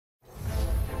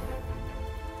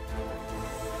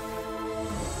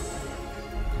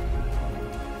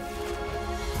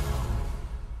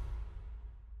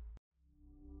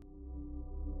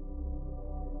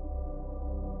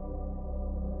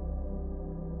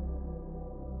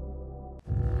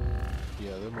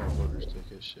them motherfuckers take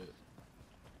that shit.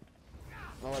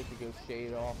 I like to go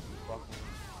shade off and fucking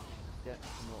get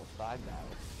some little side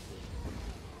battles.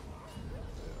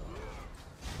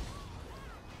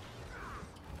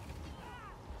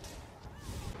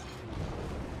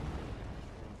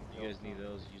 You guys need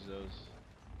those, use those.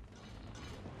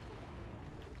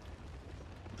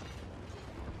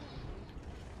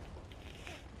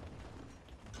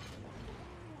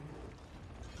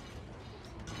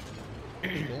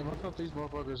 Damn, I thought these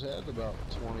motherfuckers had about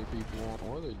 20 people on.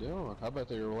 What are they doing? I bet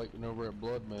they were waiting over at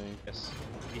Blood Main. Yes,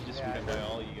 he just ran by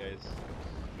all you guys.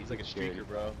 He's like a streaker,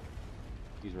 bro.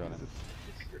 He's running.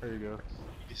 There you go.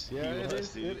 Yeah,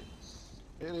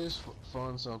 it is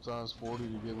fun sometimes, 40,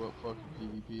 to give up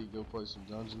fucking PvP, go play some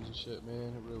dungeons and shit,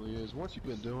 man. It really is. Once you've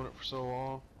been doing it for so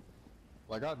long,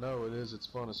 like, I know it is, it's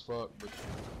fun as fuck, but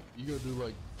you go do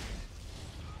like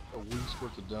a week's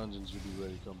worth of dungeons, you'll be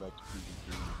ready to come back to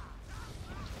PvP.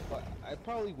 I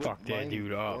probably would fuck that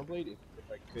dude up. If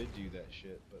I could do that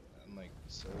shit, but I'm like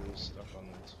so stuck on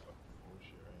this fucking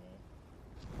bullshit right now.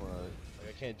 Right.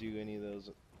 Like I can't do any of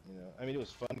those, you know. I mean, it was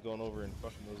fun going over and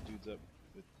fucking those dudes up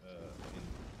with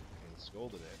in Skull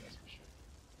today, that's for sure.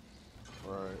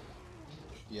 Right.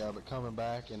 Yeah, but coming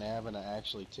back and having to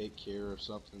actually take care of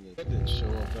something that didn't show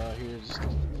up out here.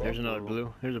 There's another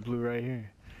blue. There's a blue right here.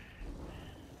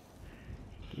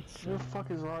 Where the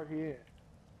fuck is Art here?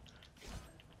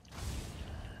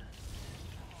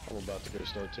 I'm about to go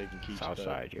start taking keys. It's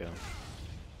outside, yo.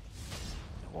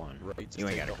 One. Right, You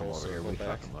ain't gotta come over here. We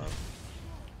fuck him up.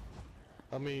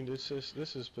 I mean, this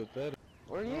is pathetic.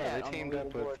 Where you at? They teamed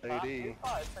up with AD. Alright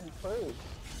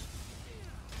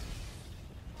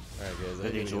guys,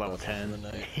 That dude's level 10.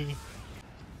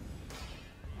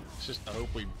 It's just I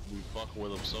hope we fuck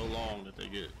with them so long that they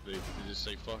just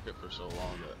say fuck it for so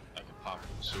long that I can pop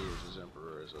the sewers as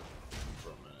Emperor for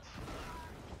a minute.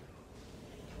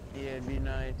 Yeah, it'd be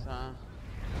nice, huh?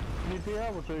 You'd be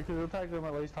able to, because it'll take them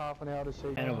at least half an hour to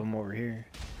see. 10 of them over here.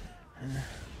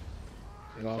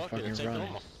 They all Fuck it, fucking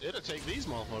running. it'll take these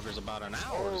motherfuckers about an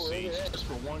hour to see just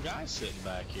for one guy sitting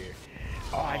back here.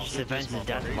 Oh, I just avenged the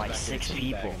death of like 6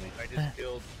 people.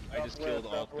 I just killed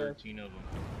all 13 of them.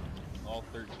 All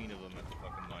 13 of them at the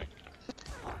fucking mic.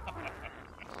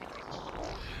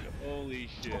 Holy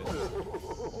shit.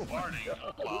 Marty,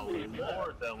 wow,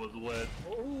 Lord, that was wet.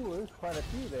 Ooh, there's quite a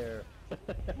few there. I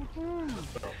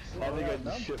think I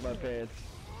just shit my pants.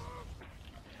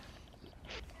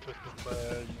 Took the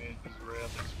bag, man, his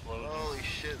wrath exploded. Holy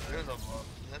shit, there's a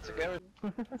that's a good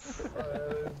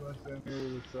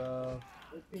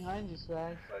Look behind you,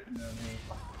 Swag.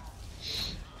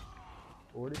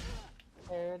 40.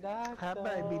 Paradise. Hi,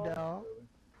 baby dog.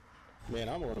 Man,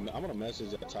 I'm gonna message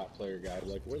that top player guy.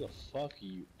 Like, where the fuck are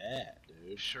you at,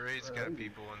 dude? Share's got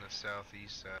people in the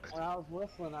southeast side. When I was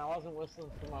whistling, I wasn't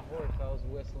whistling for my horse, I was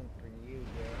whistling for you,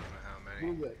 bro. I don't know how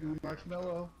many.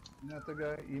 Marshmallow. Not the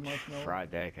guy. Marshmallow.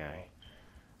 Fried that guy.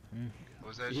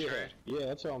 Was that Yeah, Shere? yeah,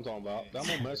 that's what I'm talking about. I'm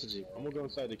gonna message him. I'm gonna go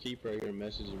inside the keep right here and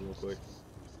message him real quick.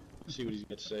 See what he's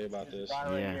got to say about this. There's a guy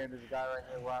right Yeah. here, there's a guy right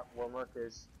here where Merc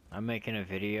is. I'm making a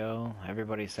video.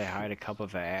 Everybody say hi to Cup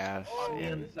of Ass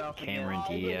and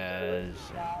Camron-Dz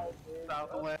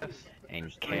Southwest.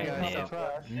 and Catnip.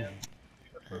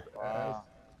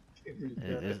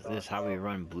 This is how we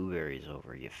run blueberries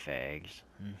over, you fags.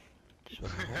 Just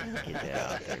get that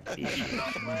out there,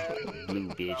 bitches. Blue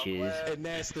bitches. And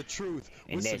that's the truth.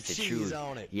 And that's the truth.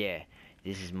 Yeah,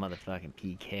 this is motherfucking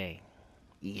PK.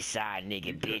 East side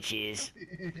nigga bitches.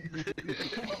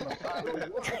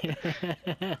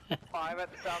 5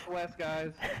 at the Southwest,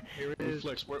 guys. Here it is.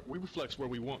 We flex where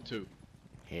we want to.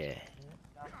 Yeah.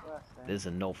 Southwest, This is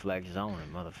a no flex zone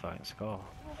in motherfucking Skull.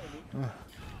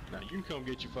 Now you can come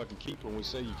get your fucking keep when we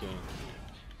say you can.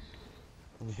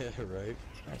 Yeah, right.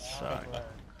 These guys suck.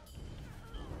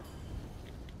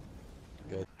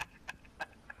 Good.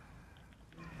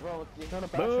 Roll with you.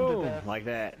 Boom! Like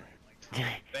that.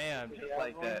 Bam, just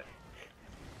like that.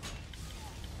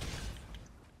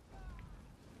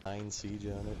 9 siege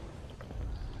on it.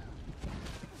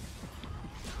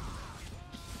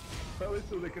 Probably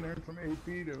so they can earn from AP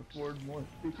to afford more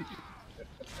speed.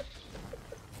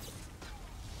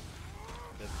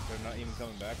 They're not even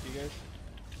coming back to you guys?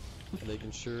 They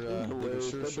can sure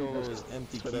show those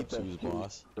empty keeps who's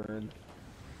boss.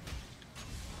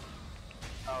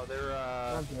 Oh, they're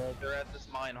at this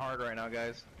mine hard right now,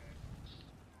 guys.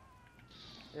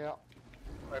 Yeah.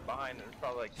 Right behind it. There's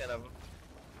probably like 10 of them.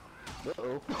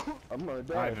 Uh-oh. I'm gonna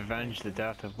die. I've avenged the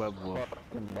death of Webwolf.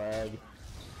 Fucking bag.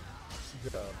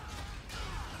 Good job.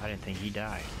 I didn't think he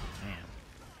died.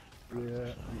 Man.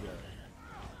 Yeah,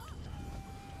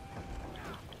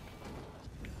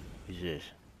 He's this?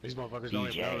 These motherfuckers don't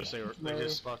even DJ. notice they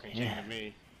just fucking came to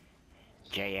me.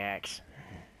 J-Ax.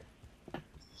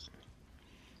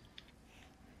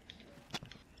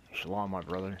 Shalom, my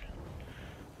brother.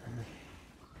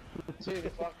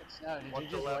 Dude, fucking snow. Watch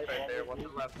the left right there. Watch the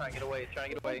left. Try and get away. Try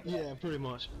and get away. Yeah, pretty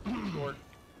much. What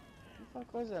the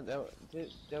fuck was that?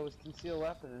 That was concealed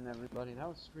weapon and everybody. That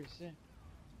was pretty sick.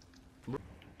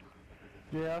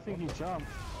 Yeah, I think he jumped.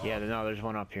 Yeah, no, there's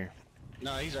one up here.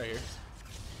 No, he's right here.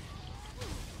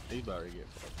 He's about to get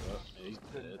fucked up. Yeah, he's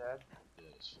dead.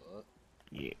 Dead as fuck.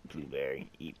 Yeah, Blueberry,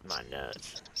 eat my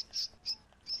nuts.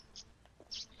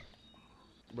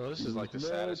 Bro, this is like the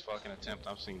saddest fucking attempt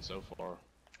I've seen so far.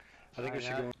 I think we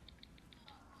should go.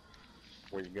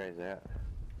 Where you guys at?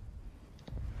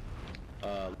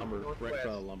 Lumber, right in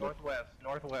front of lumber.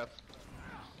 Northwest.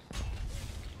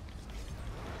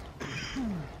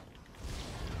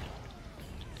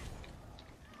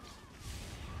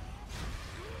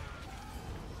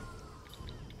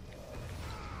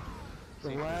 The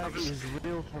lag is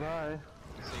real today.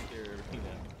 This ain't their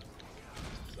arena.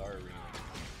 This is our arena.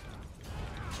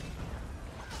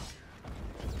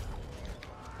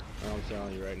 I'm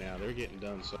telling you right now, they're getting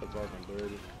done so fucking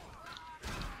dirty.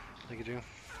 Thank you, Jim.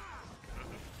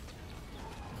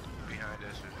 Behind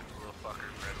us is a little fucker,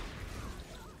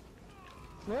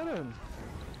 Red. Let him.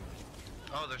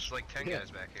 Oh, there's like 10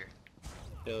 guys back here.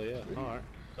 Hell yeah. Alright,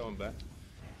 coming back.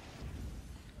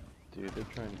 Dude, they're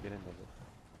trying to get into this.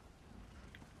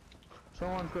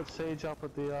 Someone's got Sage up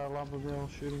at the lumber mill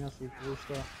shooting us with blue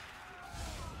stuff.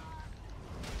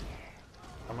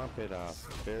 I'm up at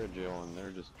Bear Jill and they're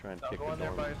just trying to kick Go the in there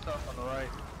door. by yourself on the right.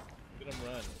 Look at them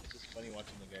run. It's just funny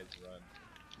watching the guys run.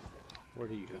 Where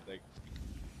do you go? They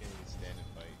can't even stand and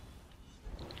fight.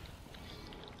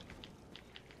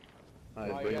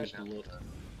 Oh, yeah. Just a little.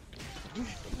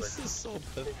 This is so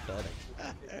pathetic.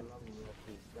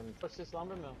 What's this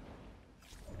lumber mill?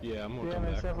 Yeah, I'm gonna Yeah, come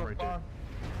man, back. I'm several right there. fun.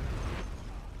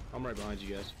 I'm right behind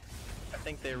you guys. I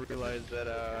think they realize that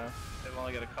they've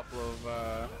only got a couple of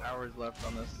hours left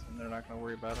on this, and they're not gonna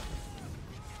worry about it.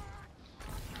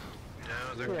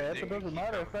 No, they're Yeah, they it doesn't keep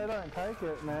matter if coming. they don't take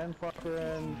it, man.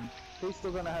 Fucking, he's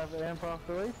still gonna have amp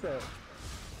after reset.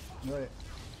 Right.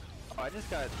 Oh, I just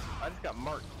got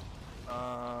marked.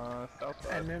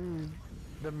 Southside. And then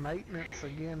the maintenance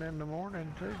again in the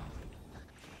morning too.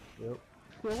 Yep.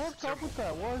 Yeah, what's up with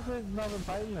that? Why is there another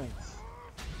maintenance?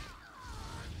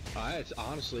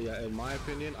 Honestly, in my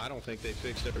opinion, I don't think they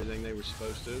fixed everything they were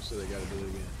supposed to, so they gotta do it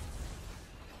again.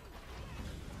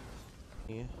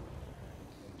 Yeah.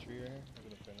 Tree right here?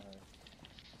 Look at the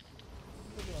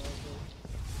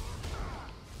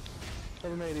For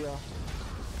the media.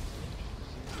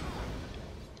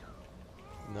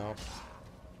 No.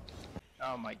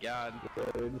 Oh my god.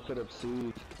 Set up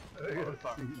siege.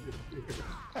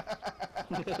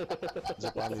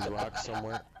 Zip on these rocks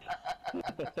somewhere.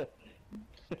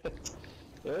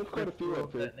 There's quite a few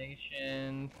up here.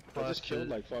 Detonation. I just killed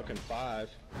like fucking 5.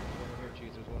 One in here,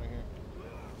 cheese, there's one in here.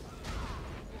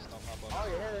 Just don't hop on. Oh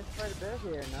yeah, there's quite a bit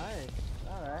here. Nice.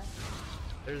 Alright.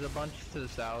 There's a bunch to the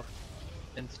south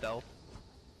in stealth.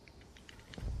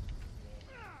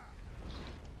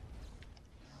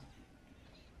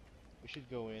 We should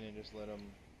go in and just let them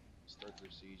start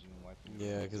their siege and wipe them.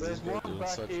 Yeah, because There's these guys are one in back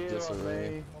such here on disarray.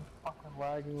 me. I'm fucking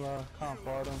lagging, can't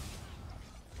fight him.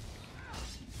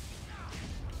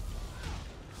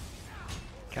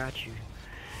 Got you.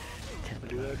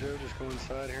 Do that, Joe. Just go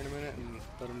inside here in a minute and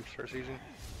let them start sieging.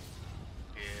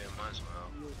 Yeah, might as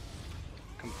well.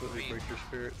 Completely break your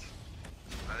spirits.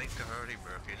 I think they're already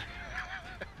broken.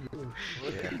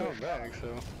 Well, they're coming back, so.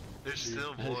 There's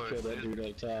still I just more. killed that dude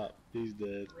up top. He's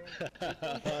dead. What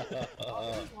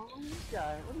are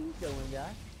you doing,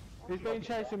 guy? He's been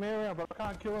chasing me around, but I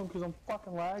can't kill him because I'm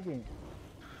fucking lagging.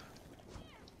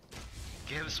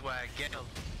 Give swag, get him.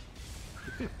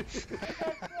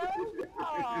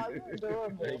 Aw, you're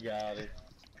adorable. They got it.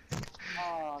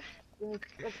 Aw,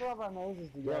 let's rub our noses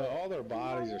Bro, together. all their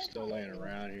bodies are still laying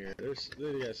around here.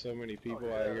 They got so many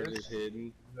people out here just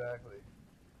hidden. Exactly.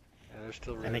 Yeah, they're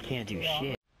still And they can't do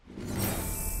shit.